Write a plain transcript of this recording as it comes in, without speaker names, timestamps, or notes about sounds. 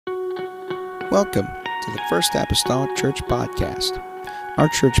Welcome to the First Apostolic Church Podcast. Our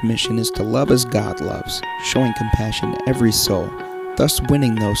church mission is to love as God loves, showing compassion to every soul, thus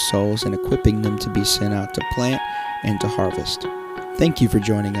winning those souls and equipping them to be sent out to plant and to harvest. Thank you for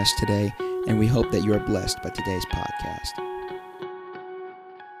joining us today, and we hope that you are blessed by today's podcast.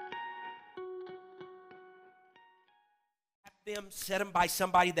 Set them by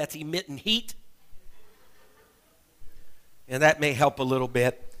somebody that's emitting heat. And that may help a little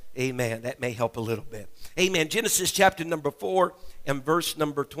bit. Amen. That may help a little bit. Amen. Genesis chapter number 4 and verse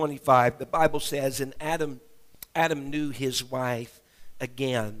number 25. The Bible says, and Adam knew his wife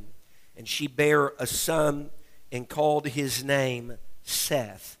again, and she bare a son and called his name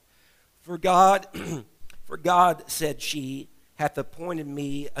Seth. For God, said she, hath appointed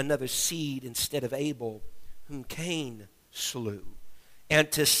me another seed instead of Abel, whom Cain slew. And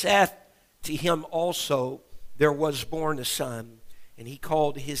to Seth, to him also there was born a son, and he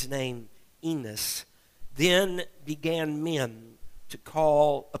called his name Enos. Then began men to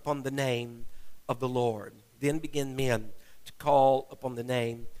call upon the name of the Lord. I'm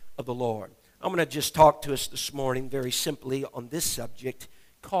going to just talk to us this morning very simply on this subject,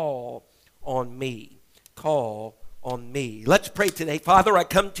 call on me. Call on me. Let's pray today. Father, I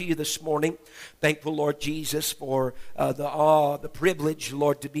come to you this morning, thankful, Lord Jesus, for the privilege,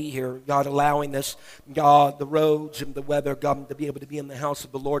 Lord, to be here. God, allowing us, God, the roads and the weather, God, to be able to be in the house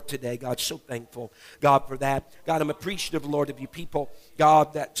of the Lord today. God, so thankful, God, for that. God, I'm appreciative, Lord, of you people,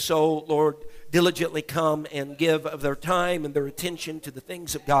 God, that so, Lord, diligently come and give of their time and their attention to the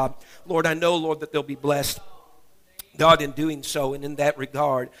things of God. Lord, I know, Lord, that they'll be blessed, God, in doing so, and in that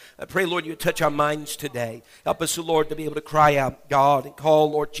regard, I pray, Lord, you touch our minds today. Help us, Lord, to be able to cry out, God, and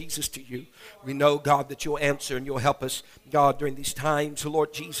call, Lord Jesus, to you. We know, God, that you'll answer and you'll help us, God, during these times,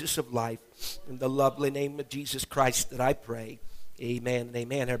 Lord Jesus of life. In the lovely name of Jesus Christ that I pray. Amen and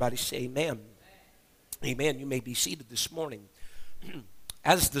amen. Everybody say amen. Amen. You may be seated this morning.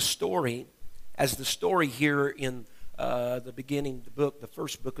 As the story here in the beginning, the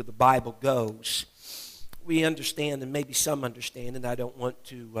first book of the Bible goes, we understand, and maybe some understand, and I don't want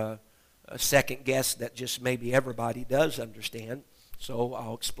to second guess that just maybe everybody does understand, so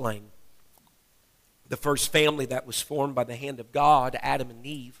I'll explain. The first family that was formed by the hand of God, Adam and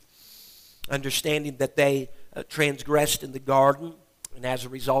Eve, understanding that they transgressed in the garden, and as a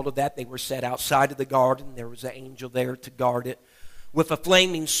result of that, they were set outside of the garden. There was an angel there to guard it with a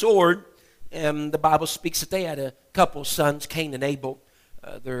flaming sword, and the Bible speaks that they had a couple of sons, Cain and Abel.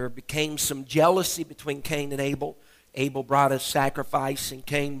 There became some jealousy between Cain and Abel. Abel brought a sacrifice, and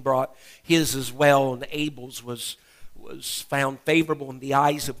Cain brought his as well, and Abel's was found favorable in the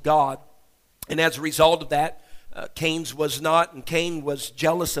eyes of God. And as a result of that, Cain's was not, and Cain was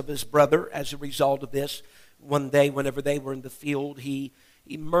jealous of his brother. As a result of this, one day, whenever they were in the field, he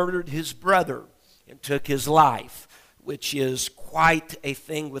murdered his brother and took his life, which is quite a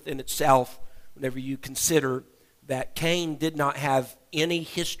thing within itself whenever you consider that Cain did not have any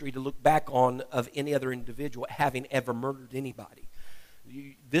history to look back on of any other individual having ever murdered anybody.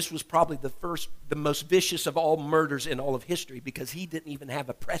 This was probably the most vicious of all murders in all of history, because he didn't even have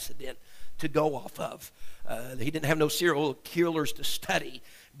a precedent to go off of. He didn't have no serial killers to study,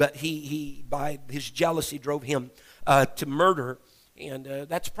 but he by his jealousy drove him to murder. And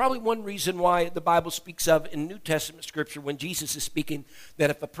that's probably one reason why the Bible speaks of in New Testament scripture when Jesus is speaking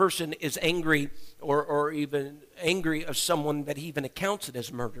that if a person is angry or even angry of someone, that he even accounts it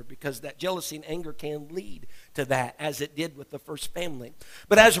as murder, because that jealousy and anger can lead to that, as it did with the first family.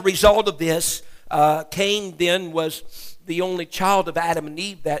 But as a result of this, Cain then was the only child of Adam and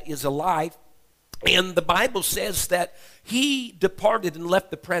Eve that is alive. And the Bible says that he departed and left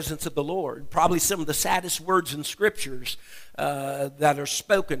the presence of the Lord. Probably some of the saddest words in scriptures that are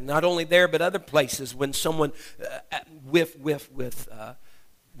spoken, not only there but other places, when someone with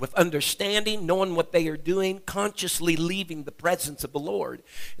understanding, knowing what they are doing, consciously leaving the presence of the Lord.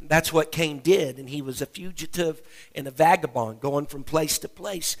 And that's what Cain did, and he was a fugitive and a vagabond going from place to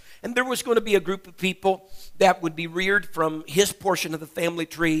place. And there was going to be a group of people that would be reared from his portion of the family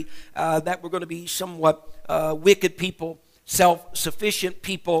tree that were going to be somewhat wicked people, self-sufficient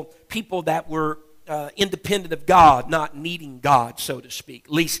people that were independent of God, not needing God, so to speak.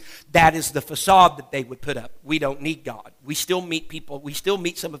 At least that is the facade that they would put up. We don't need God. We still meet people. We still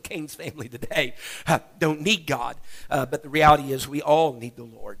meet some of Cain's family today. Don't need God. But the reality is we all need the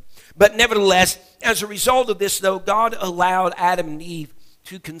Lord. But nevertheless, as a result of this, though, God allowed Adam and Eve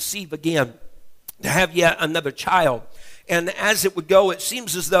to conceive again, to have yet another child. And as it would go, it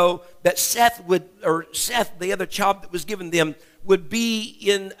seems as though that Seth, the other child that was given them, would be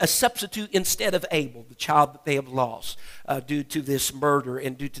in a substitute instead of Abel, the child that they have lost due to this murder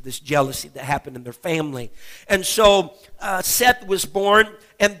and due to this jealousy that happened in their family. And so Seth was born,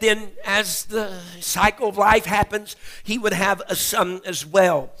 and then as the cycle of life happens, he would have a son as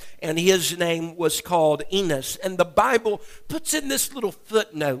well, and his name was called Enos. And the Bible puts in this little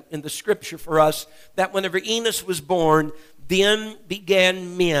footnote in the scripture for us that whenever Enos was born, then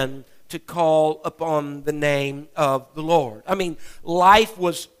began men to call upon the name of the Lord. I mean, life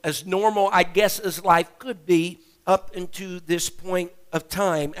was as normal, I guess, as life could be up into this point of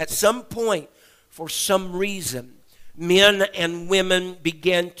time. At some point, for some reason, men and women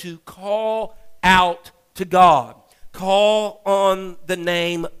began to call out to God, call on the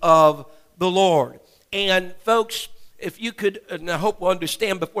name of the Lord. And folks, if you could, and I hope we'll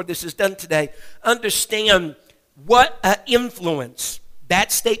understand before this is done today, understand what influence that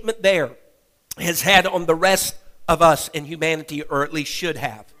statement there has had on the rest of us in humanity, or at least should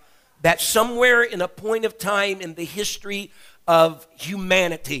have. That somewhere in a point of time in the history of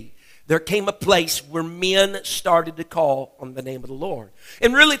humanity, there came a place where men started to call on the name of the Lord.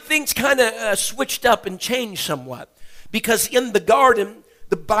 And really things kind of switched up and changed somewhat. Because in the garden,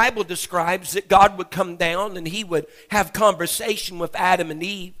 the Bible describes that God would come down and he would have conversation with Adam and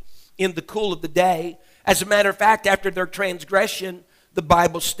Eve in the cool of the day. As a matter of fact, after their transgression, the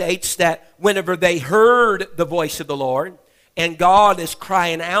Bible states that whenever they heard the voice of the Lord, and God is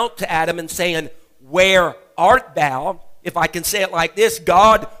crying out to Adam and saying, "Where art thou?" If I can say it like this,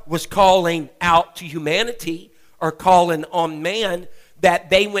 God was calling out to humanity, or calling on man, that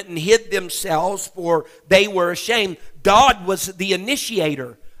they went and hid themselves, for they were ashamed. God was the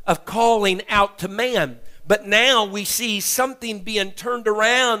initiator of calling out to man. But now we see something being turned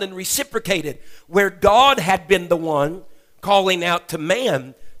around and reciprocated. Where God had been the one calling out to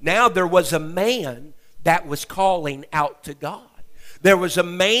man, now there was a man that was calling out to God. There was a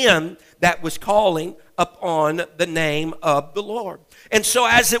man that was calling upon the name of the Lord. And so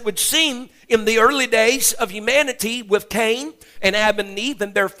as it would seem in the early days of humanity with Cain and Adam and Eve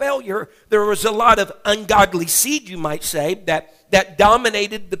and their failure, there was a lot of ungodly seed, you might say, that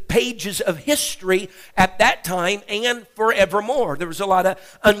dominated the pages of history at that time and forevermore. There was a lot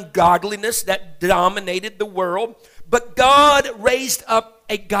of ungodliness that dominated the world. But God raised up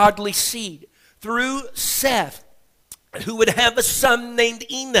a godly seed through Seth, who would have a son named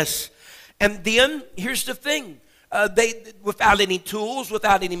Enos. And then, here's the thing. They, without any tools,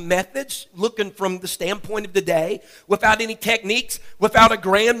 without any methods, looking from the standpoint of the day, without any techniques, without a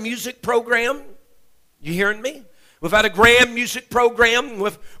grand music program. You hearing me? Without a grand music program,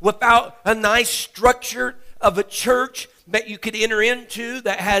 without a nice structure of a church that you could enter into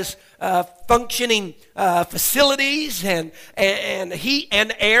that has functioning facilities and heat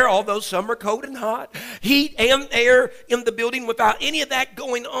and air, although some are cold and hot, heat and air in the building, without any of that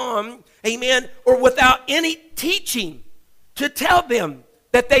going on, amen, or without any teaching to tell them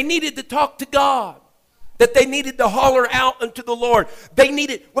that they needed to talk to God, that they needed to holler out unto the Lord. They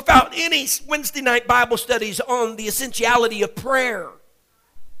needed, without any Wednesday night Bible studies on the essentiality of prayer,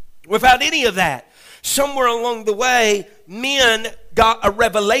 without any of that. Somewhere along the way, men got a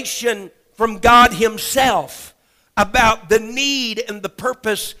revelation from God himself about the need and the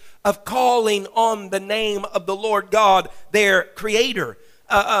purpose of calling on the name of the Lord God, their creator,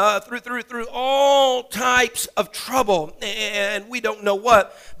 through all types of trouble, and we don't know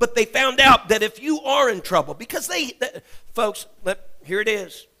what, but they found out that if you are in trouble, because folks, here it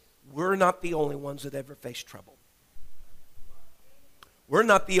is, we're not the only ones that ever face trouble. We're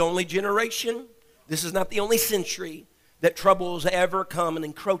not the only generation. This is not the only century that trouble has ever come and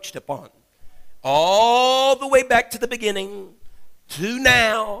encroached upon. All the way back to the beginning to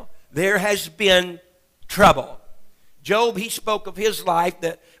now, there has been trouble. Job, he spoke of his life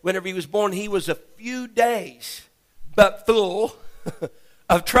that whenever he was born, he was a few days, but full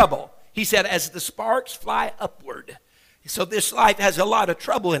of trouble. He said, as the sparks fly upward. So this life has a lot of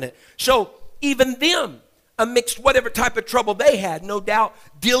trouble in it. So even them, amidst whatever type of trouble they had, no doubt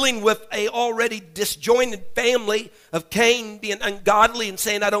dealing with a already disjointed family of Cain being ungodly and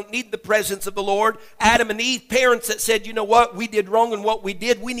saying, I don't need the presence of the Lord. Adam and Eve, parents that said, you know what, we did wrong in what we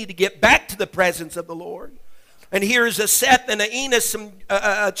did. We need to get back to the presence of the Lord. And here's a Seth and a Enos,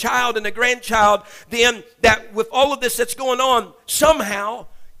 a child and a grandchild, then that with all of this that's going on, somehow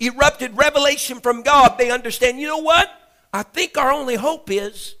erupted revelation from God. They understand, you know what? I think our only hope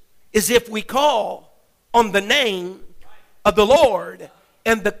is if we call on the name of the Lord.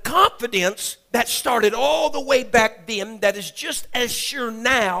 And the confidence that started all the way back then, that is just as sure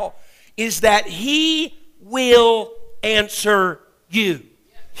now, is that he will answer you.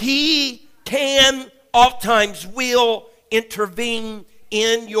 He can, oftentimes will intervene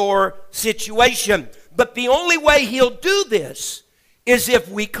in your situation. But the only way he'll do this is if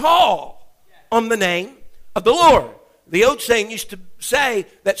we call on the name of the Lord. The old saying used to say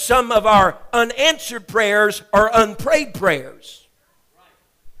that some of our unanswered prayers are unprayed prayers.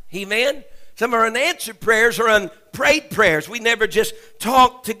 Amen? Some of our unanswered prayers are unprayed prayers. We never just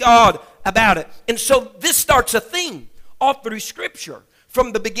talk to God about it. And so this starts a theme all through Scripture,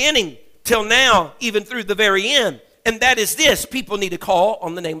 from the beginning till now, even through the very end. And that is this: people need to call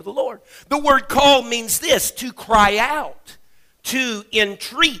on the name of the Lord. The word call means this: to cry out, to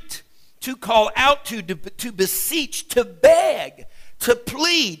entreat, to call out to beseech, to beg, to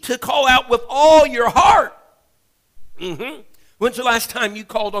plead, to call out with all your heart. When's the last time you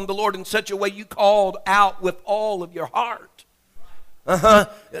called on the Lord in such a way you called out with all of your heart?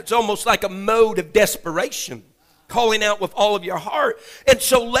 It's almost like a mode of desperation, calling out with all of your heart. And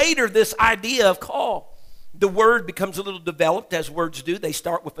so later, this idea of call, the word becomes a little developed, as words do. They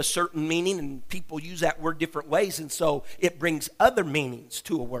start with a certain meaning, and people use that word different ways, and so it brings other meanings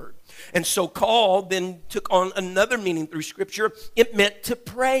to a word. And so call then took on another meaning through Scripture. It meant to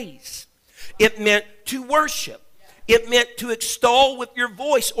praise. It meant to worship. It meant to extol with your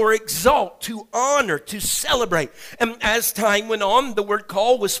voice or exalt, to honor, to celebrate. And as time went on, the word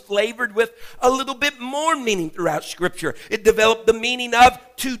call was flavored with a little bit more meaning throughout Scripture. It developed the meaning of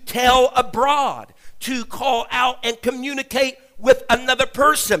to tell abroad, to call out and communicate with another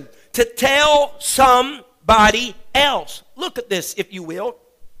person, to tell somebody else. Look at this, if you will,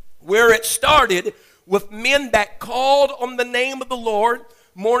 where it started with men that called on the name of the Lord,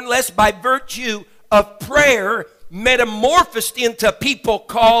 more or less by virtue of prayer, metamorphosed into people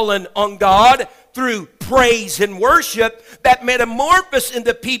calling on God through praise and worship, that metamorphosed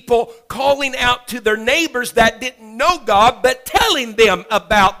into people calling out to their neighbors that didn't know God, but telling them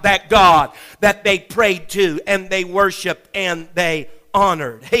about that God that they prayed to and they worshiped and they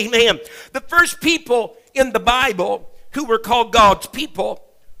honored. Amen. The first people in the Bible who were called God's people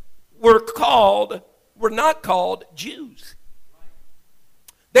were not called Jews.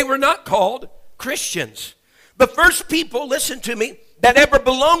 They were not called Christians. The first people, listen to me, that ever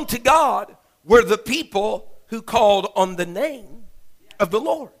belonged to God were the people who called on the name of the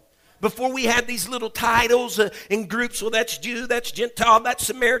Lord. Before we had these little titles in groups, well, that's Jew, that's Gentile, that's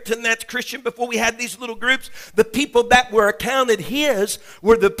Samaritan, that's Christian. Before we had these little groups, the people that were accounted His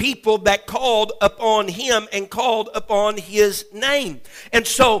were the people that called upon Him and called upon His name. And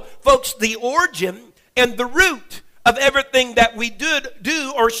so, folks, the origin and the root of everything that we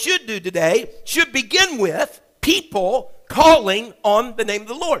do or should do today should begin with people calling on the name of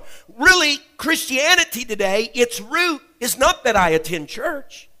the Lord. Really, Christianity today, its root is not that I attend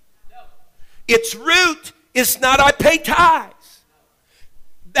church. Its root is not I pay tithes.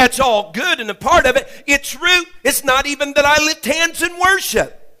 That's all good and a part of it. Its root is not even that I lift hands in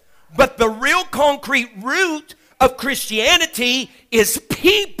worship. But the real concrete root of Christianity is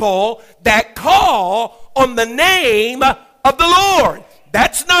people that call on the name of the Lord.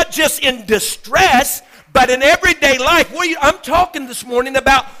 That's not just in distress, but in everyday life. I'm talking this morning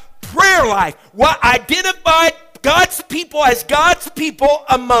about prayer life. What identified God's people as God's people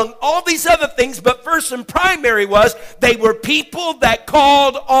among all these other things, but first and primary was they were people that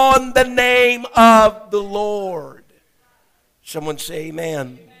called on the name of the Lord. Someone say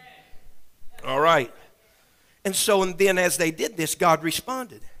amen. All right. And so, and then as they did this, God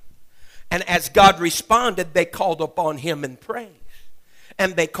responded. And as God responded, they called upon Him in praise.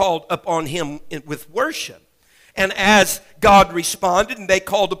 And they called upon Him with worship. And as God responded and they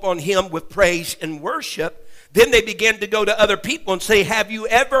called upon Him with praise and worship, then they began to go to other people and say, have you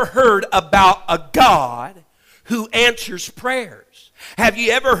ever heard about a God who answers prayers? Have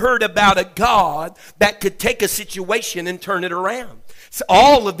you ever heard about a God that could take a situation and turn it around? So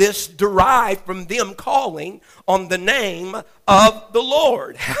all of this derived from them calling on the name of the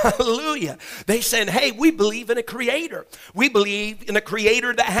Lord. Hallelujah. They said, hey, we believe in a creator. We believe in a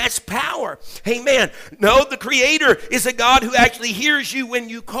creator that has power. Amen. No, the creator is a God who actually hears you when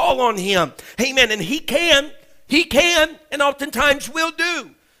you call on Him. Amen. And He can, and oftentimes will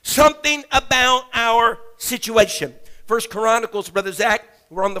do something about our situation. 1 Chronicles, Brother Zach,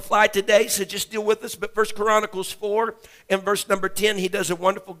 we're on the fly today, so just deal with us. But 1 Chronicles 4 and verse number 10, he does a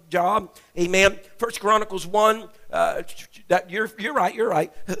wonderful job. Amen. 1 Chronicles 1, you're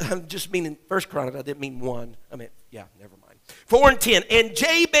right. I'm just meaning 1 Chronicles. I didn't mean 1. I mean, yeah, never mind. 4 and 10. And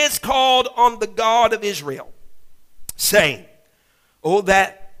Jabez called on the God of Israel, saying, oh,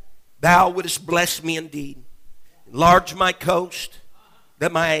 that thou wouldest bless me indeed. Enlarge my coast,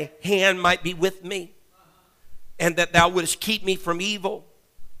 that my hand might be with me, and that thou wouldest keep me from evil,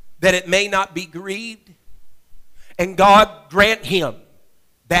 that it may not be grieved. and God grant him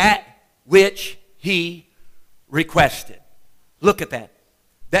that which he requested. Look at that.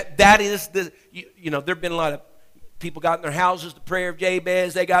 That is the, you know, there have been a lot of people got in their houses the prayer of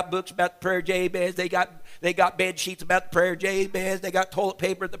Jabez. They got books about the prayer of Jabez. They got bed sheets about the prayer of Jabez. They got toilet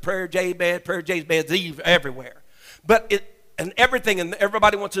paper at the prayer of Jabez. Prayer of Jabez everywhere. But and everything, and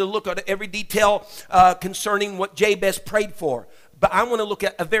everybody wants to look at every detail concerning what Jabez prayed for. But I want to look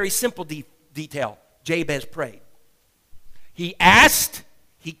at a very simple detail. Jabez prayed. He asked,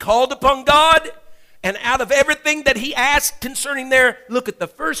 he called upon God, and out of everything that he asked concerning there, look at the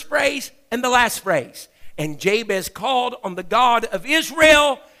first phrase and the last phrase. And Jabez called on the God of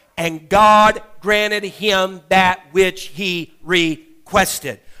Israel, and God granted him that which he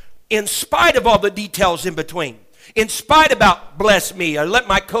requested. In spite of all the details in between. In spite about bless me or let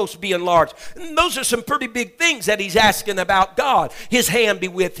my coast be enlarged. And those are some pretty big things that he's asking about God. His hand be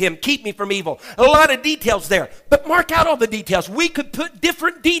with him. Keep me from evil. A lot of details there. But mark out all the details. We could put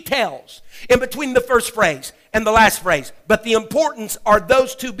different details in between the first phrase and the last phrase. But the importance are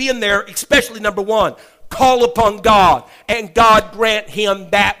those two being there, especially number one. Call upon God, and God grant him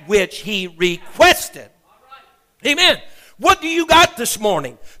that which he requested. Amen. What do you got this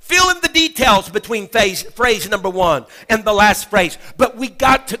morning? Fill in the details between phrase number one and the last phrase. But we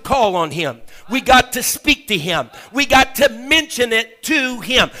got to call on him. We got to speak to him. We got to mention it to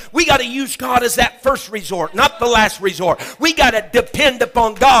him. We got to use God as that first resort, not the last resort. We got to depend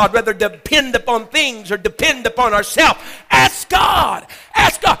upon God, rather depend upon things or depend upon ourselves. Ask God.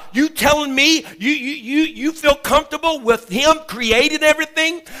 Ask God. You telling me you feel comfortable with him creating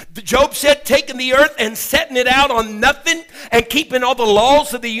everything? Job said taking the earth and setting it out on nothing and keeping all the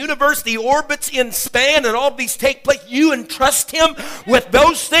laws of the universe, the orbits in span, and all these take place. You entrust him with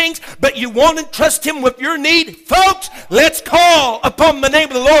those things, but you won't entrust him with your need. Folks, let's call upon the name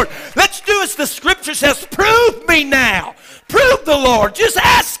of the Lord. Let's do as the scripture says. Prove me now. Prove the Lord. Just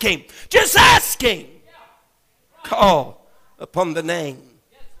ask him. Just ask him. Call upon the name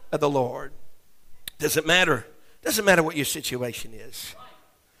of the Lord. Doesn't matter. Doesn't matter what your situation is.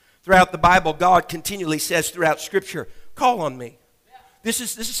 Throughout the Bible, God continually says throughout Scripture, call on me. This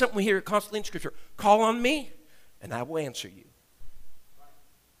is something we hear constantly in Scripture. Call on me, and I will answer you.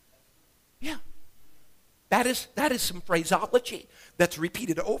 Yeah. That is some phraseology that's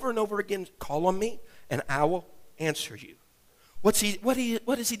repeated over and over again. Call on me, and I will answer you. What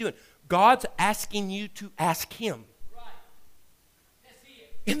is he doing? God's asking you to ask him.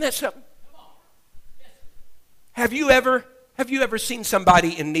 Isn't that something? Have you ever seen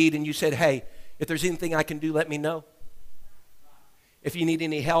somebody in need and you said, hey, if there's anything I can do, let me know? If you need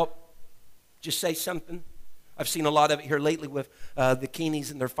any help, just say something. I've seen a lot of it here lately with the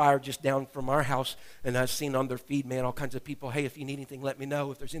Keenies and their fire just down from our house. And I've seen on their feed, man, all kinds of people, hey, if you need anything, let me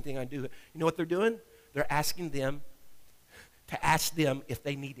know. If there's anything I can do. You know what they're doing? They're asking them to ask them if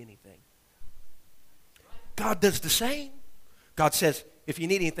they need anything. God does the same. God says, if you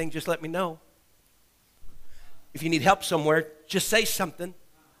need anything, just let me know. If you need help somewhere, just say something.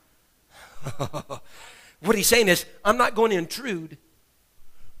 What he's saying is, I'm not going to intrude,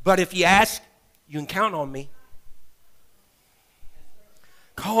 but if you ask, you can count on me.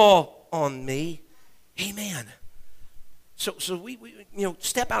 Call on me. Amen. So we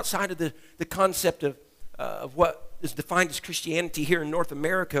step outside of the concept of what is defined as Christianity here in North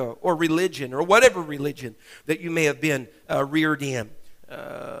America, or religion, or whatever religion that you may have been reared in.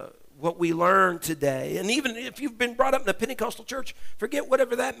 What we learn today, and even if you've been brought up in a Pentecostal church, forget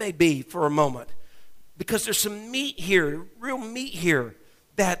whatever that may be for a moment. Because there's some meat here, real meat here,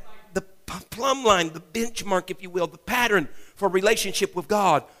 that the plumb line, the benchmark, if you will, the pattern for relationship with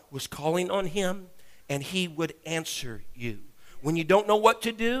God was calling on him, and he would answer you. When you don't know what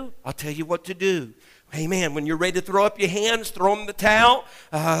to do, I'll tell you what to do. Amen. When you're ready to throw up your hands, throw them in the towel,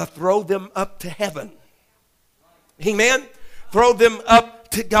 throw them up to heaven. Amen. Throw them up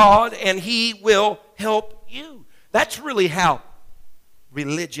to God, and he will help you. That's really how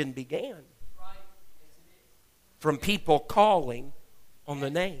religion began. From people calling on the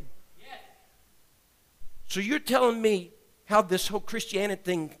name. So you're telling me how this whole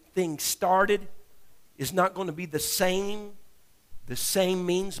Christianity thing started is not going to be the same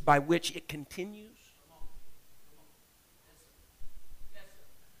means by which it continues?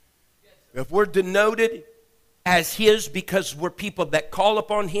 If we're denoted as his because we're people that call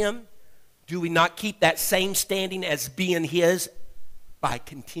upon him, do we not keep that same standing as being his by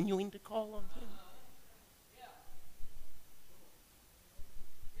continuing to call on him?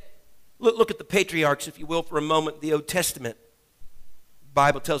 Look at the patriarchs, if you will, for a moment, the Old Testament. The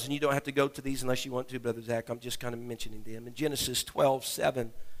Bible tells us, and you don't have to go to these unless you want to, Brother Zach. I'm just kind of mentioning them. In Genesis 12:7,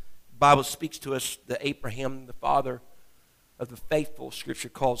 the Bible speaks to us that Abraham, the father of the faithful, Scripture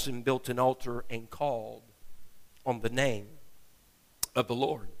calls him, built an altar and called on the name of the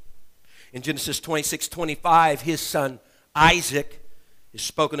Lord. In Genesis 26:25, his son Isaac is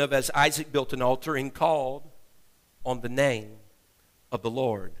spoken of as Isaac built an altar and called on the name of the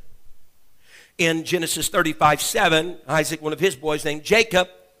Lord. In Genesis 35:7, Isaac, one of his boys named Jacob,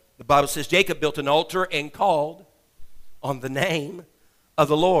 the Bible says Jacob built an altar and called on the name of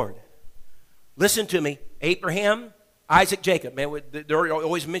the Lord. Listen to me. Abraham, Isaac, Jacob. Man, they're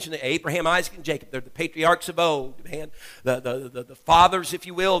always mentioning Abraham, Isaac, and Jacob. They're the patriarchs of old, man. The fathers, if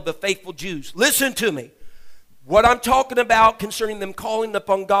you will, of the faithful Jews. Listen to me. What I'm talking about concerning them calling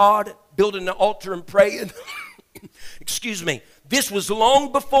upon God, building an altar and praying, excuse me, this was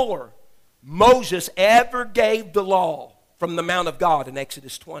long before Moses ever gave the law from the Mount of God in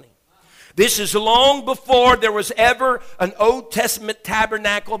Exodus 20. This is long before there was ever an Old Testament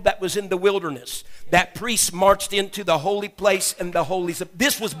tabernacle that was in the wilderness, that priests marched into the holy place and the holies.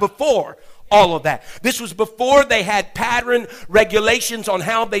 This was before all of that. This was before they had pattern regulations on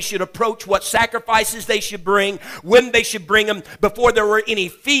how they should approach, what sacrifices they should bring, when they should bring them, before there were any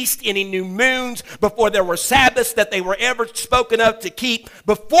feasts, any new moons, before there were Sabbaths that they were ever spoken of to keep.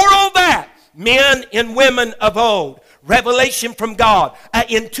 Before all that, men and women of old, revelation from God, an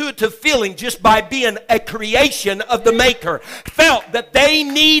intuitive feeling just by being a creation of the Maker, felt that they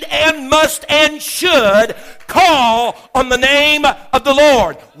need and must and should call on the name of the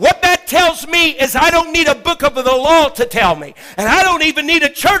Lord. What that tells me is I don't need a book of the law to tell me, and I don't even need a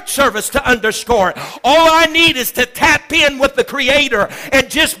church service to underscore it. All I need is to tap in with the Creator, and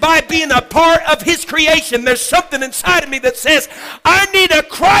just by being a part of His creation, there's something inside of me that says, I need to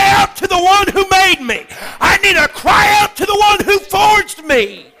cry out to the one who made me. I need to cry out to the one who forged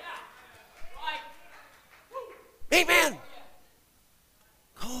me. Amen.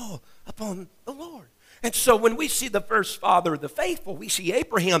 Call upon the Lord. And so when we see the first father of the faithful, we see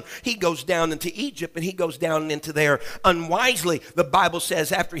Abraham. He goes down into Egypt, and he goes down into there unwisely. The Bible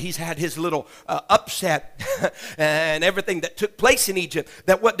says after he's had his little upset and everything that took place in Egypt,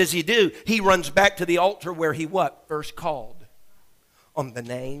 that what does he do? He runs back to the altar where he what? First called on the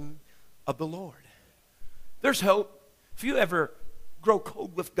name of the Lord. There's hope. If you ever grow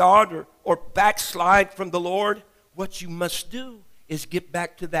cold with God or backslide from the Lord, what you must do is get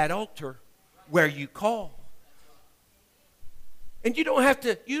back to that altar where you call. And you don't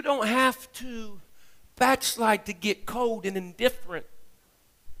have to backslide to get cold and indifferent.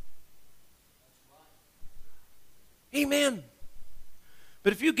 Amen.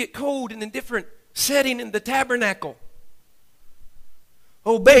 But if you get cold and indifferent sitting in the tabernacle,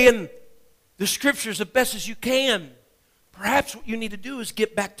 obeying the Scriptures the best as you can, perhaps what you need to do is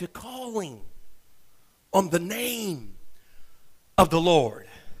get back to calling on the name of the Lord.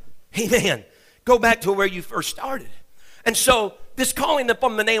 Amen. Go back to where you first started. And so this calling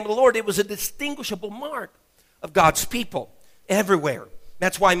upon the name of the Lord, it was a distinguishable mark of God's people everywhere.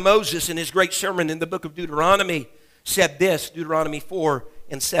 That's why Moses in his great sermon in the book of Deuteronomy said this, Deuteronomy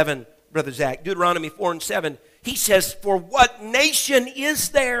 4:7, Brother Zach. Deuteronomy 4:7, he says, for what nation is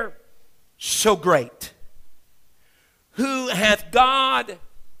there so great, who hath God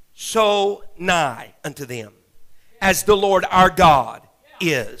so nigh unto them, as the Lord our God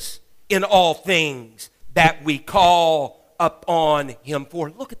is in all things that we call upon him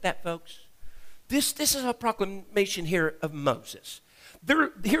for. Look at that, folks. This is a proclamation here of Moses.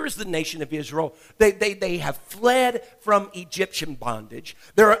 Here is the nation of Israel. They have fled from Egyptian bondage.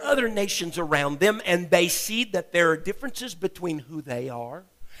 There are other nations around them, and they see that there are differences between who they are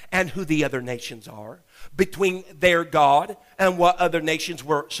and who the other nations are, between their God and what other nations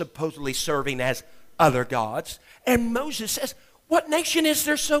were supposedly serving as other gods. And Moses says, what nation is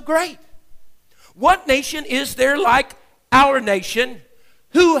there so great? What nation is there like our nation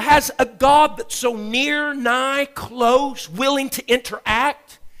who has a God that's so near, nigh, close, willing to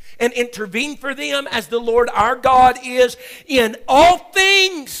interact and intervene for them as the Lord our God is in all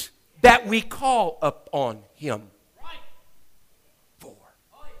things that we call upon him for?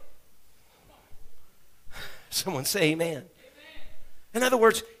 Someone say amen. In other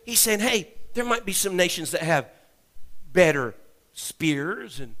words, he's saying, hey, there might be some nations that have better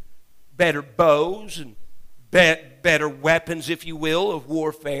spears and better bows and better weapons, if you will, of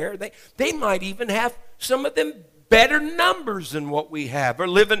warfare. They might even have, some of them, better numbers than what we have, or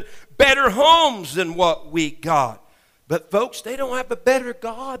live in better homes than what we got. But folks, they don't have a better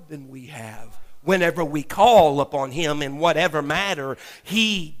God than we have whenever we call upon him in whatever matter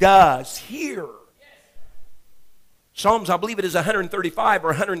he does hear. Psalms, I believe it is 135 or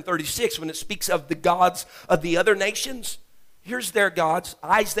 136, when it speaks of the gods of the other nations. Here's their gods.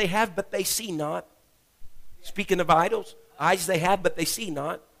 Eyes they have, but they see not. Speaking of idols, eyes they have, but they see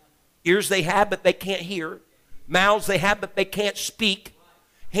not. Ears they have, but they can't hear. Mouths they have, but they can't speak.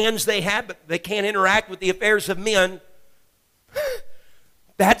 Hands they have, but they can't interact with the affairs of men.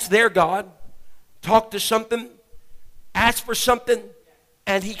 That's their God. Talk to something, ask for something,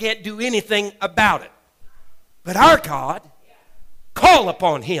 and he can't do anything about it. But our God, call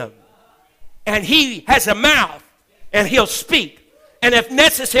upon him, and he has a mouth, and he'll speak. And if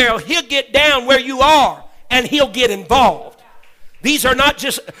necessary, he'll get down where you are, and he'll get involved. These are not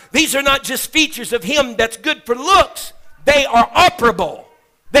just features of him that's good for looks. They are operable.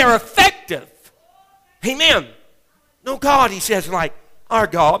 They're effective. Amen. No God, he says, like our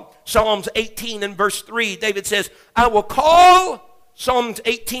God. Psalms 18 and verse 3, David says, I will call, Psalms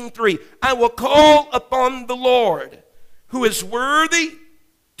 18:3, I will call upon the Lord, who is worthy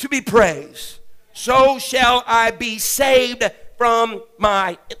to be praised. So shall I be saved from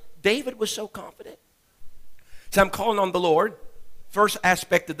my... David was so confident. So I'm calling on the Lord. First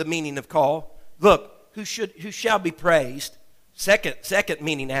aspect of the meaning of call. Look, who shall be praised. Second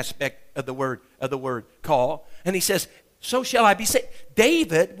meaning aspect of the word call. And he says, so shall I be saved.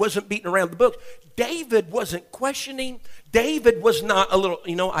 David wasn't beating around the bush. David wasn't questioning. David was not a little,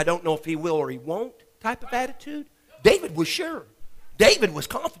 I don't know if he will or he won't type of attitude. David was sure. David was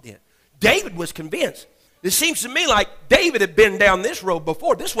confident. David was convinced. It seems to me like David had been down this road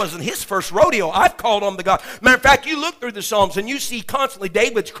before. This wasn't his first rodeo. I've called on the God. Matter of fact, you look through the Psalms and you see constantly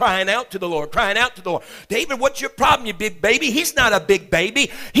David's crying out to the Lord, crying out to the Lord. David, what's your problem, you big baby? He's not a big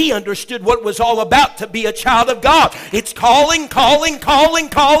baby. He understood what it was all about to be a child of God. It's calling, calling, calling,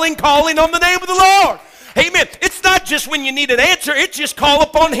 calling, calling on the name of the Lord. Amen. It's not just when you need an answer. It's just call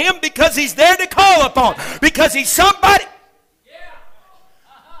upon him because he's there to call upon. Because he's somebody.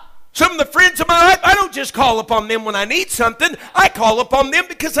 Some of the friends of my life, I don't just call upon them when I need something. I call upon them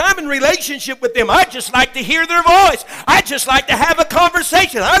because I'm in relationship with them. I just like to hear their voice. I just like to have a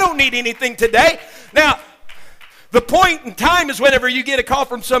conversation. I don't need anything today. Now, the point in time is whenever you get a call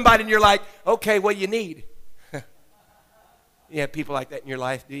from somebody and you're like, okay, what do you need? You have people like that in your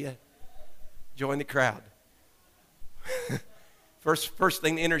life, do you? Join the crowd. First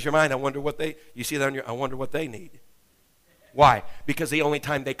thing that enters your mind, you see that I wonder what they need. Why? Because the only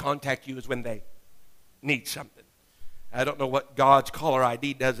time they contact you is when they need something. I don't know what God's caller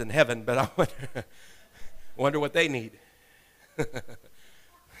ID does in heaven, but I wonder what they need.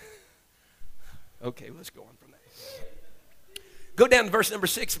 Okay, let's go on from that. Go down to verse number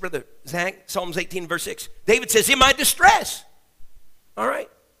 6, Brother Zach, Psalms 18, verse 6. David says, in my distress. All right.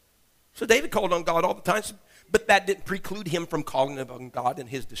 So David called on God all the time, but that didn't preclude him from calling upon God in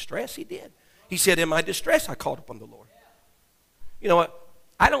his distress. He did. He said, in my distress, I called upon the Lord. You know what?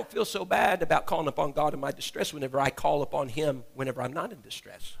 I don't feel so bad about calling upon God in my distress whenever I call upon him whenever I'm not in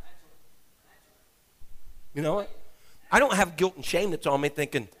distress. You know what? I don't have guilt and shame that's on me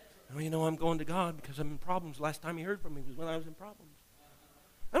thinking, oh, I'm going to God because I'm in problems. Last time he heard from me was when I was in problems.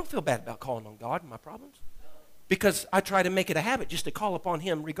 I don't feel bad about calling on God in my problems because I try to make it a habit just to call upon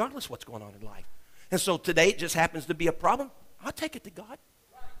him regardless of what's going on in life. And so today it just happens to be a problem. I'll take it to God.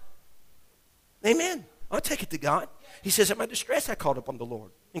 Amen. I'll take it to God. He says, in my distress I called upon the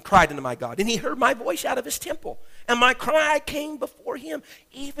Lord and cried unto my God. And he heard my voice out of his temple. And my cry came before him,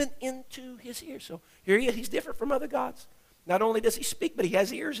 even into his ears. So here he is. He's different from other gods. Not only does he speak, but he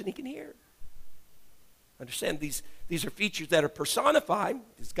has ears and he can hear. Understand, these are features that are personified,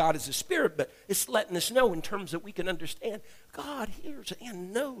 because God is a spirit, but it's letting us know in terms that we can understand. God hears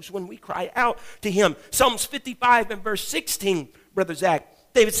and knows when we cry out to him. Psalms 55 and verse 16, Brother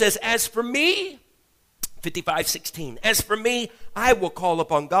Zach, David says, as for me, 55:16. As for me, I will call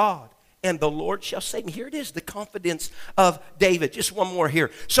upon God, and the Lord shall save me. Here it is, the confidence of David. Just one more here.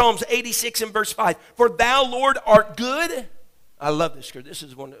 Psalms 86 and verse 5. For thou, Lord, art good. I love this scripture. This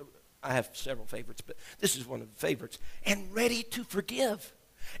is one. I have several favorites, but this is one of the favorites. And ready to forgive,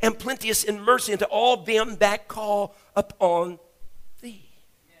 and plenteous in mercy unto all them that call upon thee.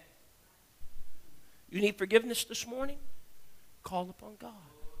 You need forgiveness this morning? Call upon God.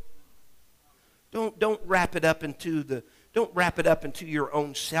 Don't wrap it up into your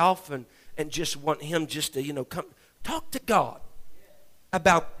own self and just want him just to, come. Talk to God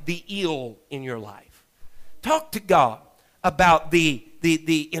about the ill in your life. Talk to God about the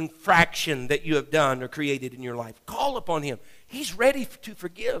infraction that you have done or created in your life. Call upon him. He's ready to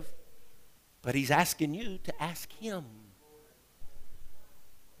forgive, but he's asking you to ask him.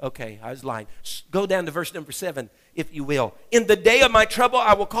 Okay, I was lying. Go down to verse number 7, if you will. In the day of my trouble,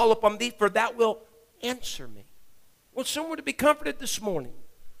 I will call upon thee, for thou wilt answer me. Well, somewhere to be comforted this morning.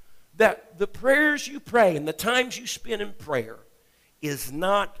 that the prayers you pray and the times you spend in prayer is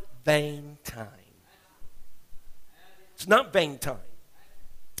not vain time. It's not vain time.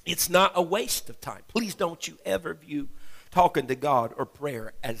 It's not a waste of time. Please don't you ever view talking to God or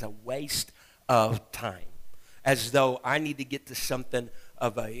prayer as a waste of time, as though I need to get to something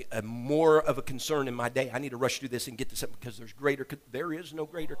of a more of a concern in my day. I need to rush through this and get to something because there is no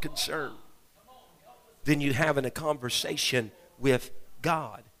greater concern than you having a conversation with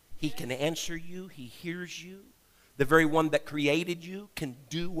God. He can answer you. He hears you. The very one that created you can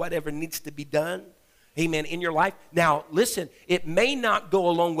do whatever needs to be done. Amen. In your life. Now, listen, it may not go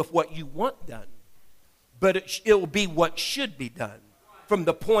along with what you want done, but it will be what should be done from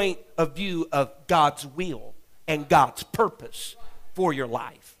the point of view of God's will and God's purpose for your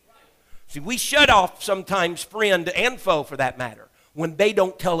life. See, we shut off sometimes friend and foe, for that matter, when they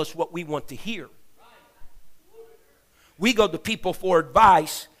don't tell us what we want to hear. We go to people for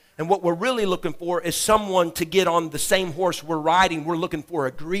advice, and what we're really looking for is someone to get on the same horse we're riding. We're looking for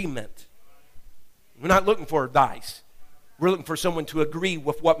agreement. We're not looking for advice. We're looking for someone to agree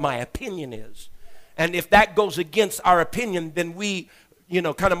with what my opinion is. And if that goes against our opinion, then we,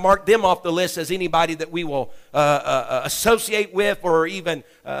 kind of mark them off the list as anybody that we will associate with, or even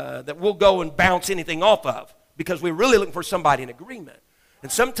that we'll go and bounce anything off of, because we're really looking for somebody in agreement.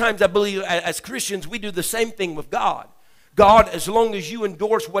 And sometimes I believe as Christians we do the same thing with God. God, as long as you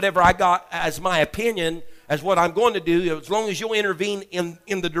endorse whatever I got as my opinion, as what I'm going to do, as long as you'll intervene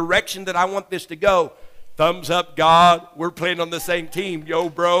in the direction that I want this to go, thumbs up, God, we're playing on the same team, yo,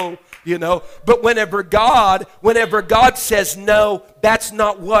 bro, But whenever God says, no, that's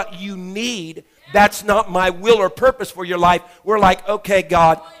not what you need, that's not my will or purpose for your life, we're like, okay,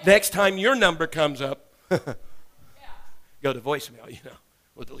 God, next time your number comes up, go to voicemail,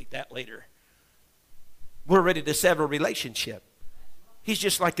 we'll delete that later. We're ready to sever a relationship. He's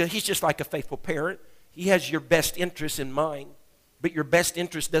just like a faithful parent. He has your best interest in mind, but your best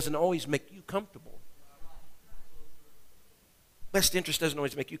interest doesn't always make you comfortable. Best interest doesn't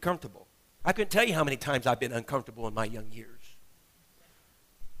always make you comfortable. I couldn't tell you how many times I've been uncomfortable in my young years.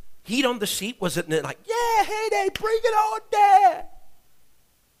 Heat on the seat wasn't like, yeah, heyday, bring it on, Dad.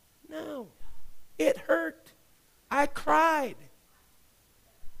 No, it hurt. I cried.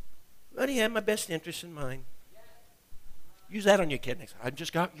 But he had my best interest in mind. Use that on your kid next time. I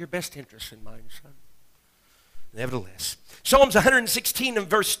just got your best interest in mind, son. Nevertheless. Psalms 116 and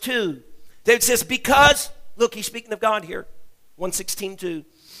verse 2. David says, because, look, he's speaking of God here. 116:2.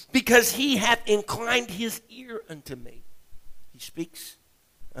 Because he hath inclined his ear unto me. He speaks.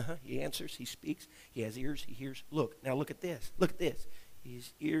 He answers. He speaks. He has ears. He hears. Look, now look at this. Look at this.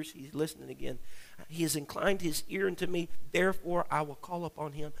 His ears, he's listening again. He has inclined his ear unto me, therefore I will call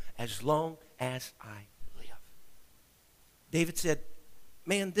upon him as long as I live. David said,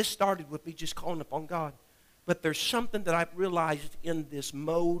 man, this started with me just calling upon God. But there's something that I've realized in this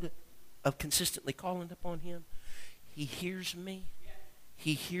mode of consistently calling upon him. He hears me.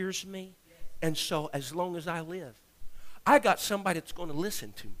 He hears me. And so as long as I live, I got somebody that's going to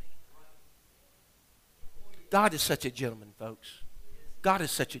listen to me. God is such a gentleman, folks. God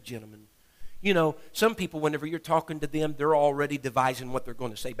is such a gentleman. Some people, whenever you're talking to them, they're already devising what they're going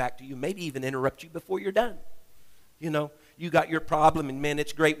to say back to you, maybe even interrupt you before you're done. You got your problem, and man,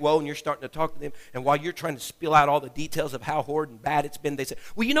 it's great, whoa, and you're starting to talk to them, and while you're trying to spill out all the details of how horrid and bad it's been, they say,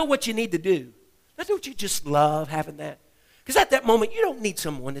 well, you know what you need to do? Don't you just love having that? Because at that moment, you don't need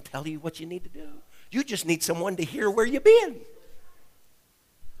someone to tell you what you need to do. You just need someone to hear where you've been.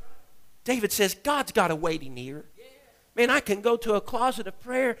 David says, God's got a waiting ear. Man, I can go to a closet of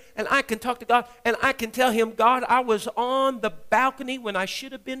prayer and I can talk to God and I can tell him, God, I was on the balcony when I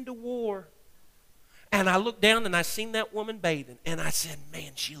should have been to war. And I looked down and I seen that woman bathing. And I said,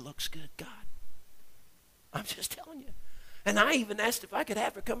 man, she looks good, God. I'm just telling you. And I even asked if I could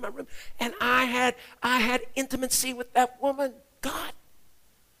have her come to my room. And I had intimacy with that woman. God.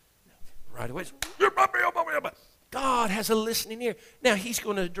 Right away. God has a listening ear. Now, he's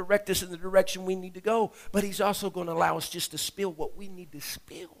going to direct us in the direction we need to go, but he's also going to allow us just to spill what we need to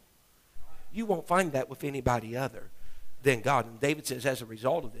spill. You won't find that with anybody other than God. And David says, as a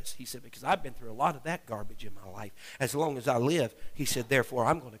result of this, he said, because I've been through a lot of that garbage in my life. As long as I live, he said, therefore,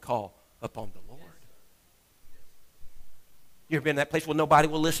 I'm going to call upon the Lord. You ever been in that place where nobody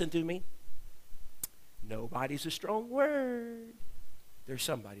will listen to me? Nobody's a strong word. There's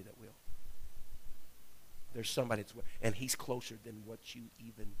somebody that will. There's somebody that's, and he's closer than what you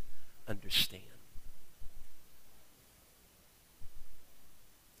even understand.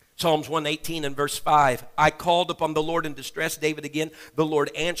 Psalms 118 and verse 5. I called upon the Lord in distress. David again. The Lord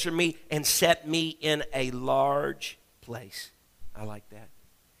answered me and set me in a large place. I like that.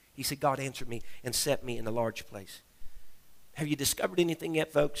 He said, God answered me and set me in a large place. Have you discovered anything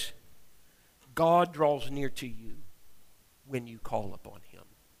yet, folks? God draws near to you when you call upon him.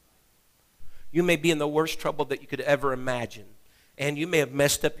 You may be in the worst trouble that you could ever imagine. And you may have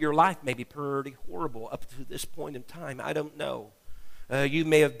messed up your life, maybe pretty horrible up to this point in time. I don't know. You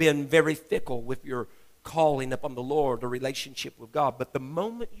may have been very fickle with your calling upon the Lord, a relationship with God. But the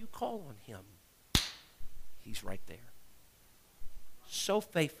moment you call on him, he's right there. So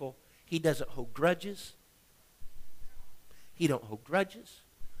faithful. He doesn't hold grudges. He don't hold grudges.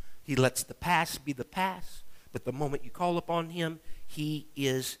 He lets the past be the past. But the moment you call upon him, he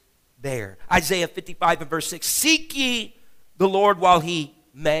is there. Isaiah 55 and verse 6. Seek ye the Lord while he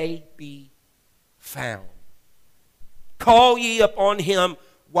may be found. Call ye upon him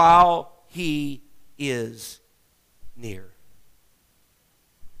while he is near.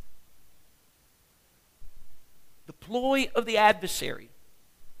 The ploy of the adversary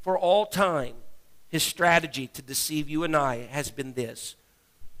for all time, his strategy to deceive you and I has been this.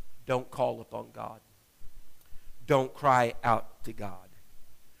 Don't call upon God. Don't cry out to God.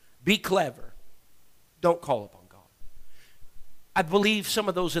 Be clever. Don't call upon God. I believe some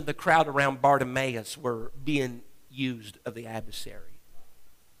of those in the crowd around Bartimaeus were being used of the adversary.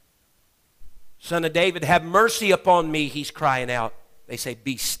 Son of David, have mercy upon me, he's crying out. They say,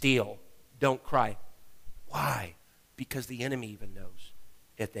 be still. Don't cry. Why? Because the enemy even knows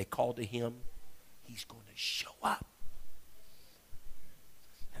if they call to him, he's going to show up.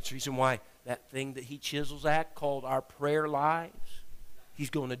 That's the reason why that thing that he chisels at called our prayer lives, he's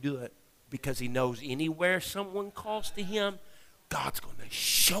going to do it because he knows anywhere someone calls to him, God's going to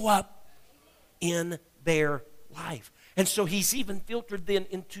show up in their life. And so he's even filtered then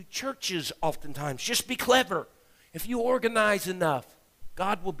into churches oftentimes. Just be clever. If you organize enough,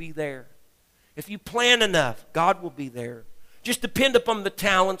 God will be there. If you plan enough, God will be there. Just depend upon the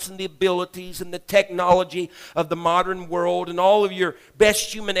talents and the abilities and the technology of the modern world and all of your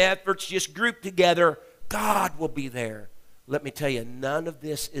best human efforts just grouped together. God will be there. Let me tell you, none of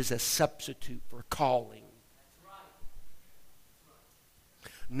this is a substitute for calling.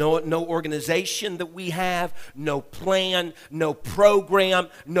 No organization that we have, no plan, no program,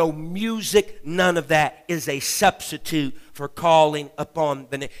 no music, none of that is a substitute for calling upon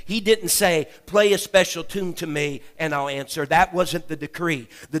the name. He didn't say, play a special tune to me and I'll answer. That wasn't the decree.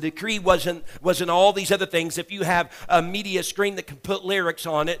 The decree wasn't all these other things. If you have a media screen that can put lyrics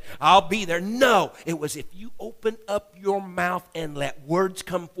on it, I'll be there. No, it was if you open up your mouth and let words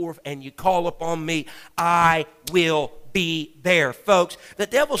come forth and you call upon me, I will be there. Folks, the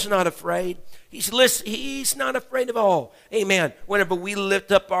devil's not afraid. He's not afraid of all. Amen. Whenever we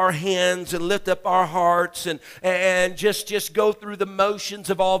lift up our hands and lift up our hearts and just go through the motions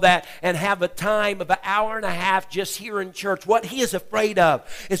of all that and have a time of an hour and a half just here in church, what he is afraid of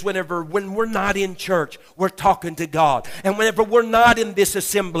is when we're not in church, we're talking to God. And whenever we're not in this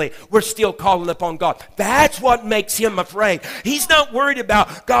assembly, we're still calling upon God. That's what makes him afraid. He's not worried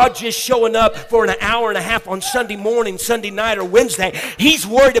about God just showing up for an hour and a half on Sunday morning, Sunday night, or Wednesday. He's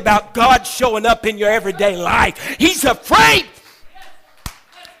worried about God showing up in your everyday life. He's afraid.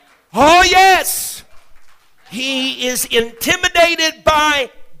 Oh yes. He is intimidated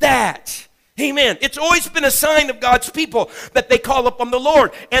by that. Amen. It's always been a sign of God's people that they call upon the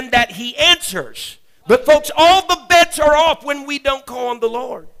Lord and that he answers. But folks, all the bets are off when we don't call on the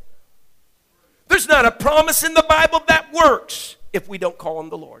Lord. There's not a promise in the Bible that works if we don't call on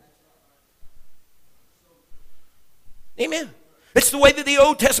the Lord. Amen. It's the way that the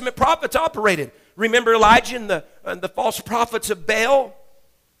Old Testament prophets operated. Remember Elijah and the false prophets of Baal?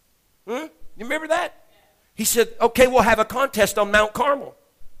 You remember that? He said, okay, we'll have a contest on Mount Carmel.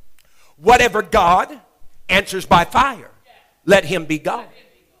 Whatever God answers by fire, let him be God.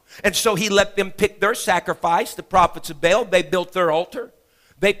 And so he let them pick their sacrifice, the prophets of Baal. They built their altar.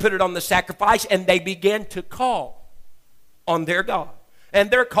 They put it on the sacrifice, and they began to call on their God. And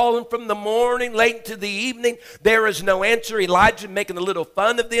they're calling from the morning, late into the evening. There is no answer. Elijah making a little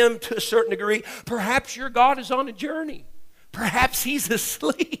fun of them to a certain degree. Perhaps your God is on a journey. Perhaps he's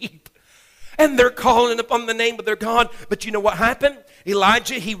asleep. And they're calling upon the name of their God. But you know what happened?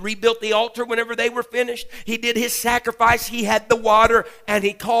 Elijah, he rebuilt the altar whenever they were finished. He did his sacrifice. He had the water. And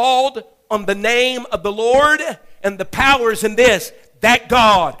he called on the name of the Lord. And the power is in this, that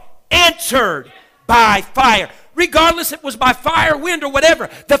God answered by fire. Regardless if it was by fire, wind, or whatever.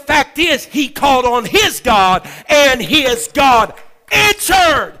 The fact is, he called on his God, and his God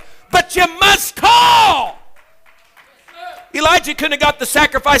answered. But you must call. Elijah couldn't have got the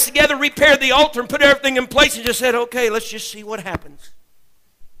sacrifice together, repaired the altar, and put everything in place and just said, okay, let's just see what happens.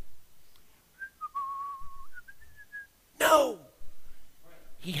 No.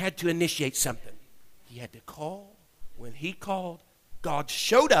 he had to initiate something. He had to call. When he called, God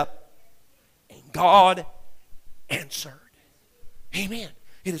showed up and God answered. Amen.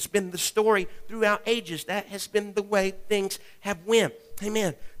 It has been the story throughout ages. That has been the way things have went.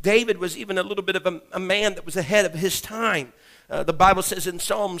 Amen. David was even a little bit of a man that was ahead of his time. The Bible says in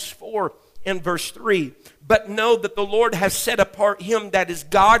Psalms 4 and verse 3, but know that the Lord has set apart him that is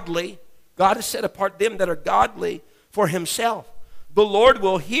godly. God has set apart them that are godly for himself. The Lord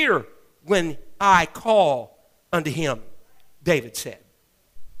will hear when I call unto him, David said.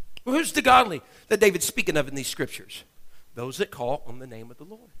 Well, who's the godly that David's speaking of in these scriptures? Those that call on the name of the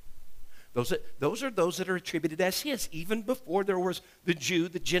Lord. Those are those that are attributed as his. Even before there was the Jew,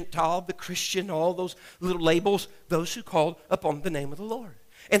 the Gentile, the Christian, all those little labels, those who called upon the name of the Lord.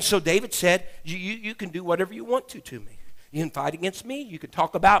 And so David said, you can do whatever you want to me. You can fight against me. You can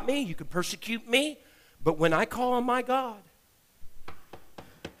talk about me. You can persecute me. But when I call on my God,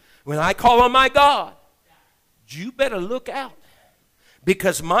 you better look out.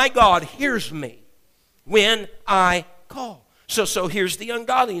 Because my God hears me when I call. So here's the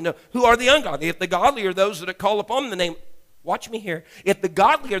ungodly. You know, who are the ungodly? If the godly are those that call upon the name, watch me here. If the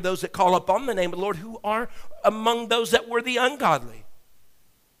godly are those that call upon the name of the Lord, who are among those that were the ungodly?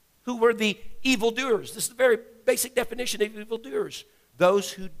 Who were the evildoers? This is the very basic definition of evildoers.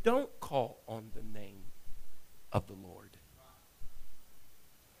 Those who don't call on the name of the Lord.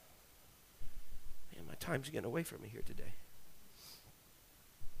 Man, my time's getting away from me here today.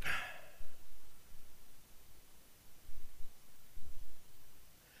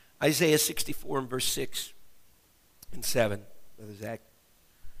 Isaiah 64 and verse 6 and 7, Brother Zach.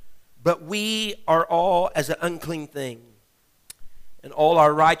 But we are all as an unclean thing, and all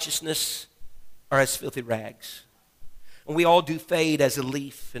our righteousness are as filthy rags. And we all do fade as a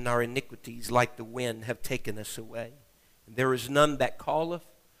leaf, and our iniquities like the wind have taken us away. And there is none that calleth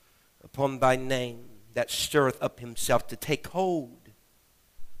upon thy name, that stirreth up himself to take hold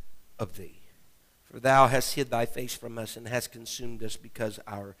of thee. For thou hast hid thy face from us, and hast consumed us because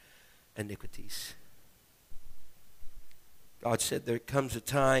our iniquities. God said there comes a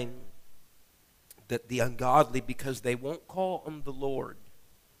time that the ungodly, because they won't call on the Lord,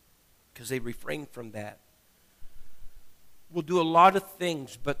 because they refrain from that, will do a lot of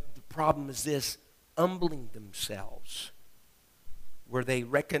things, but the problem is this: humbling themselves, where they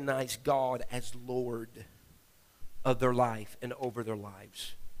recognize God as Lord of their life and over their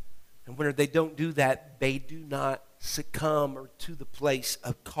lives. And when they don't do that, they do not succumb or to the place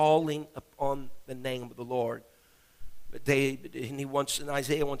of calling upon the name of the Lord. But David, and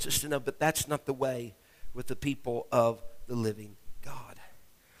Isaiah wants us to know, but that's not the way with the people of the living God.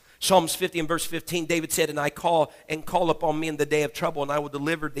 Psalms 50 and verse 15, David said, and I call upon me in the day of trouble, and I will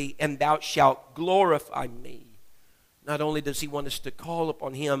deliver thee, and thou shalt glorify me. Not only does he want us to call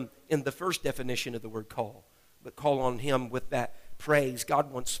upon him in the first definition of the word call, but call on him with that praise.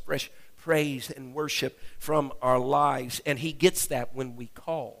 God wants fresh praise and worship from our lives, and he gets that when we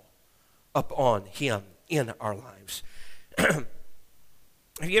call upon him in our lives. Have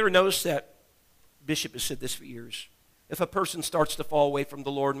you ever noticed that? Bishop has said this for years. If a person starts to fall away from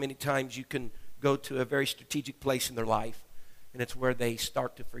the Lord, many times you can go to a very strategic place in their life, and it's where they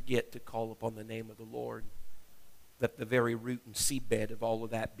start to forget to call upon the name of the Lord. That the very root and seedbed of all of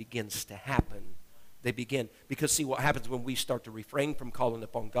that begins to happen. They begin, because see what happens when we start to refrain from calling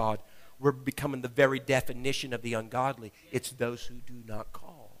upon God, we're becoming the very definition of the ungodly. It's those who do not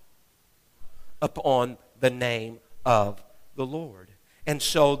call upon the name of the Lord. And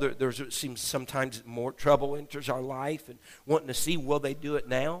so it seems sometimes more trouble enters our life, and wanting to see, will they do it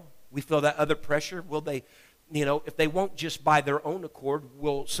now? We feel that other pressure. Will they, if they won't just by their own accord,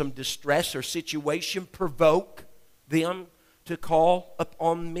 will some distress or situation provoke them to call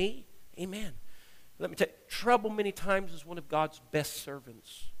upon me? Amen. Let me tell you, trouble many times is one of God's best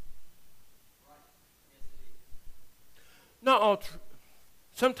servants. Not all.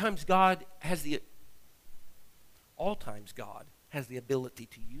 Sometimes God has all times God has the ability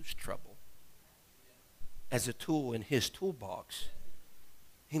to use trouble as a tool in his toolbox.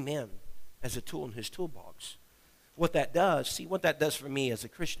 Amen. As a tool in his toolbox. What that does for me as a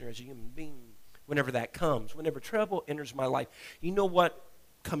Christian, as a human being, whenever that comes, whenever trouble enters my life, you know what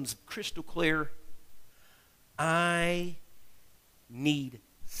comes crystal clear? I need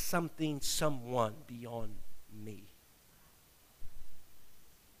someone beyond me.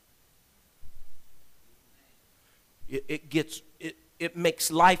 It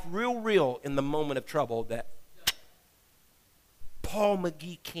makes life real in the moment of trouble that Paul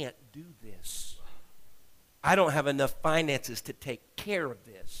McGee can't do this. I don't have enough finances to take care of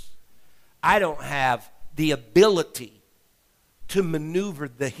this. I don't have the ability to maneuver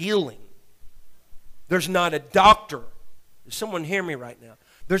the healing. There's not a doctor. Does someone hear me right now?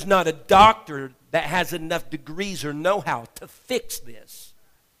 There's not a doctor that has enough degrees or know-how to fix this.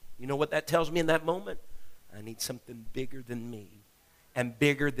 You know what that tells me in that moment? I need something bigger than me and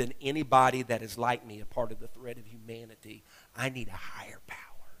bigger than anybody that is like me, a part of the thread of humanity. I need a higher power.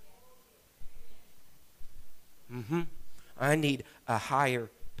 I need a higher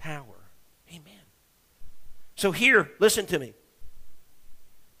power. Amen. So here, listen to me.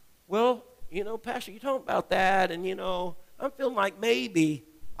 Well, Pastor, you talking about that, and I'm feeling like maybe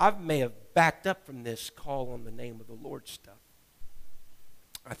I may have backed up from this call on the name of the Lord stuff.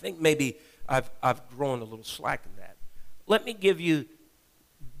 I think maybe I've grown a little slack in that. Let me give you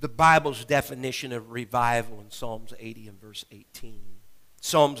the Bible's definition of revival in Psalms 80 and verse 18.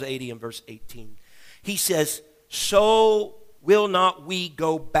 Psalms 80 and verse 18. He says, so will not we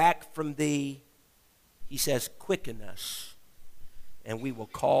go back from thee. He says, quicken us, and we will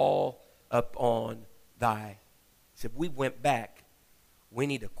call upon thy. He said, we went back. We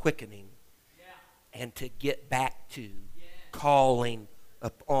need a quickening. And to get back to calling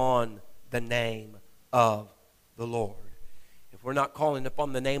upon the name of the Lord. If we're not calling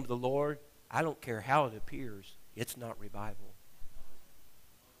upon the name of the Lord, I don't care how it appears, it's not revival.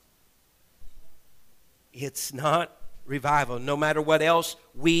 It's not revival. No matter what else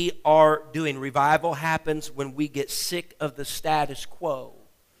we are doing, revival happens when we get sick of the status quo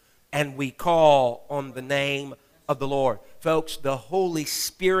and we call on the name of the Lord. Folks, the Holy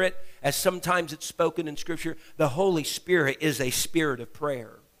Spirit, as sometimes it's spoken in Scripture, the Holy Spirit is a spirit of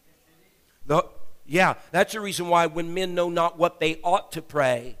prayer. That's the reason why when men know not what they ought to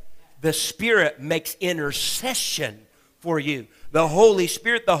pray, the Spirit makes intercession for you. The Holy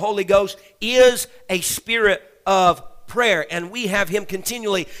Spirit, the Holy Ghost, is a spirit of prayer, and we have Him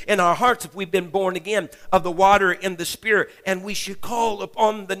continually in our hearts if we've been born again of the water and the Spirit, and we should call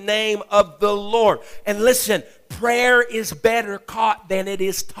upon the name of the Lord. And listen, prayer is better caught than it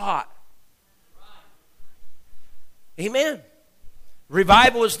is taught. Amen.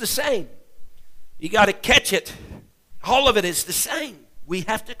 Revival is the same. You got to catch it. All of it is the same. We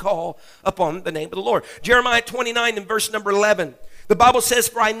have to call upon the name of the Lord. Jeremiah 29 and verse number 11. The Bible says,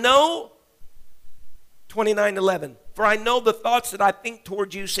 for I know, 29:11, for I know the thoughts that I think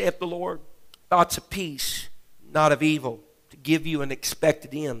toward you, saith the Lord, thoughts of peace, not of evil, to give you an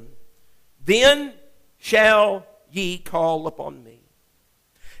expected end. Then shall ye call upon me,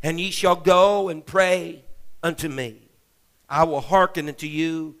 and ye shall go and pray unto me. I will hearken unto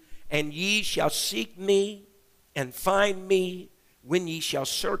you, and ye shall seek me and find me when ye shall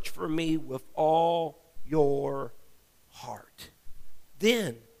search for me with all your heart.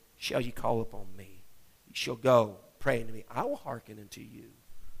 Then shall ye call upon me. Ye shall go pray unto me. I will hearken unto you.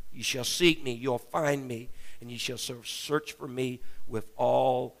 Ye shall seek me, you'll find me, and ye shall search for me with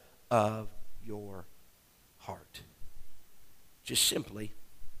all of your heart. Just simply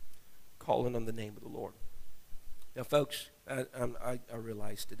calling on the name of the Lord. Now, folks, I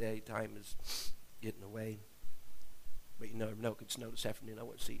realize today time is getting away. But you never know. It's snow this afternoon. I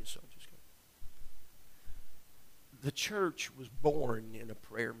won't see you, so I'm just going. The church was born in a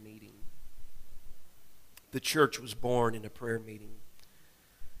prayer meeting. The church was born in a prayer meeting.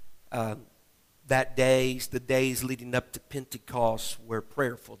 The days leading up to Pentecost were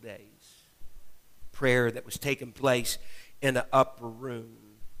prayerful days. Prayer that was taking place in an upper room.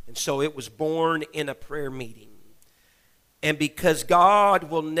 And so it was born in a prayer meeting. And because God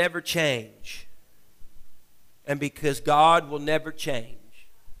will never change, and because God will never change,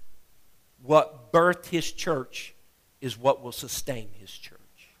 what birthed His church is what will sustain His church.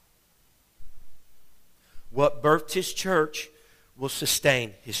 What birthed His church will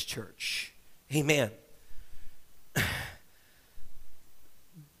sustain His church. Amen.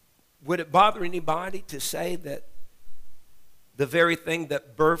 Would it bother anybody to say that the very thing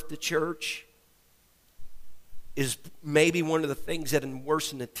that birthed the church is maybe one of the things that is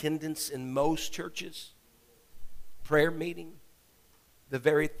worse in attendance in most churches? Prayer meeting, the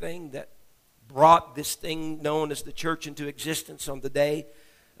very thing that brought this thing known as the church into existence on the day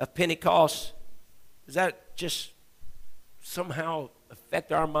of Pentecost. Does that just somehow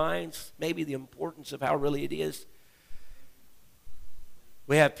affect our minds? Maybe the importance of how really it is.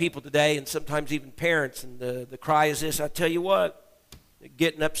 We have people today, and sometimes even parents, and the cry is this: I tell you what, they're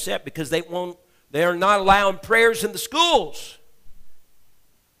getting upset because they are not allowing prayers in the schools.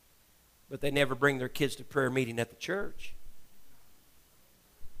 But they never bring their kids to prayer meeting at the church.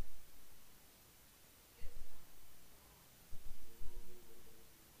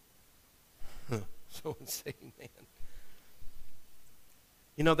 Someone say amen.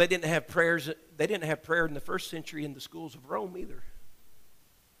 You know, they didn't have prayers. They didn't have prayer in the first century in the schools of Rome either.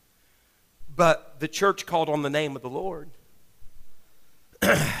 But the church called on the name of the Lord.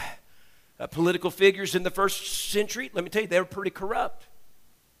 Political figures in the first century, let me tell you, they were pretty corrupt.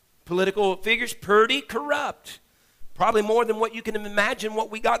 Political figures, pretty corrupt. Probably more than what you can imagine what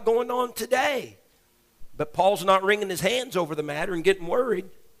we got going on today. But Paul's not wringing his hands over the matter and getting worried.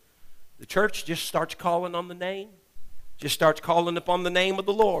 The church just starts calling on the name. Just starts calling upon the name of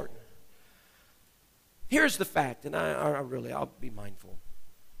the Lord. Here's the fact, and I'll be mindful.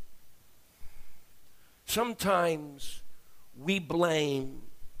 Sometimes we blame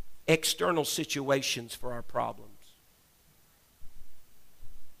external situations for our problems.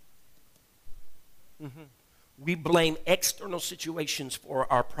 We blame external situations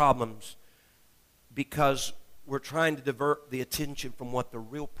for our problems because we're trying to divert the attention from what the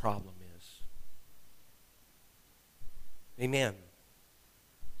real problem is. Amen.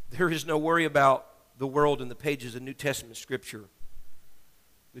 There is no worry about the world in the pages of New Testament Scripture.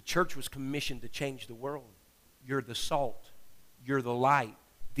 The church was commissioned to change the world. You're the salt. You're the light.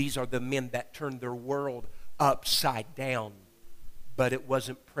 These are the men that turned their world upside down. But it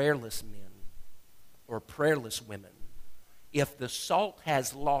wasn't prayerless men or prayerless women. If the salt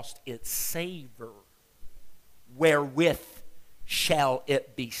has lost its savor, wherewith shall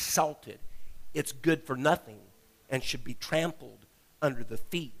it be salted? It's good for nothing and should be trampled under the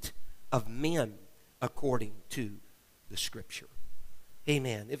feet of men according to the Scripture.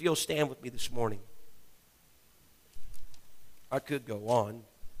 Amen. If you'll stand with me this morning. I could go on.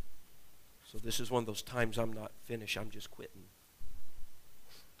 So this is one of those times I'm not finished. I'm just quitting.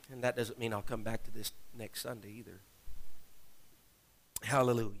 And that doesn't mean I'll come back to this next Sunday either.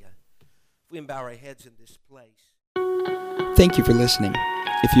 Hallelujah. If we bow our heads in this place. Thank you for listening.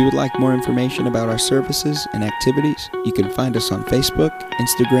 If you would like more information about our services and activities, you can find us on Facebook,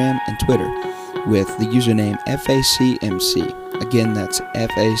 Instagram, and Twitter with the username FACMC. Again, that's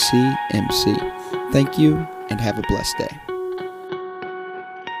FACMC. Thank you, and have a blessed day.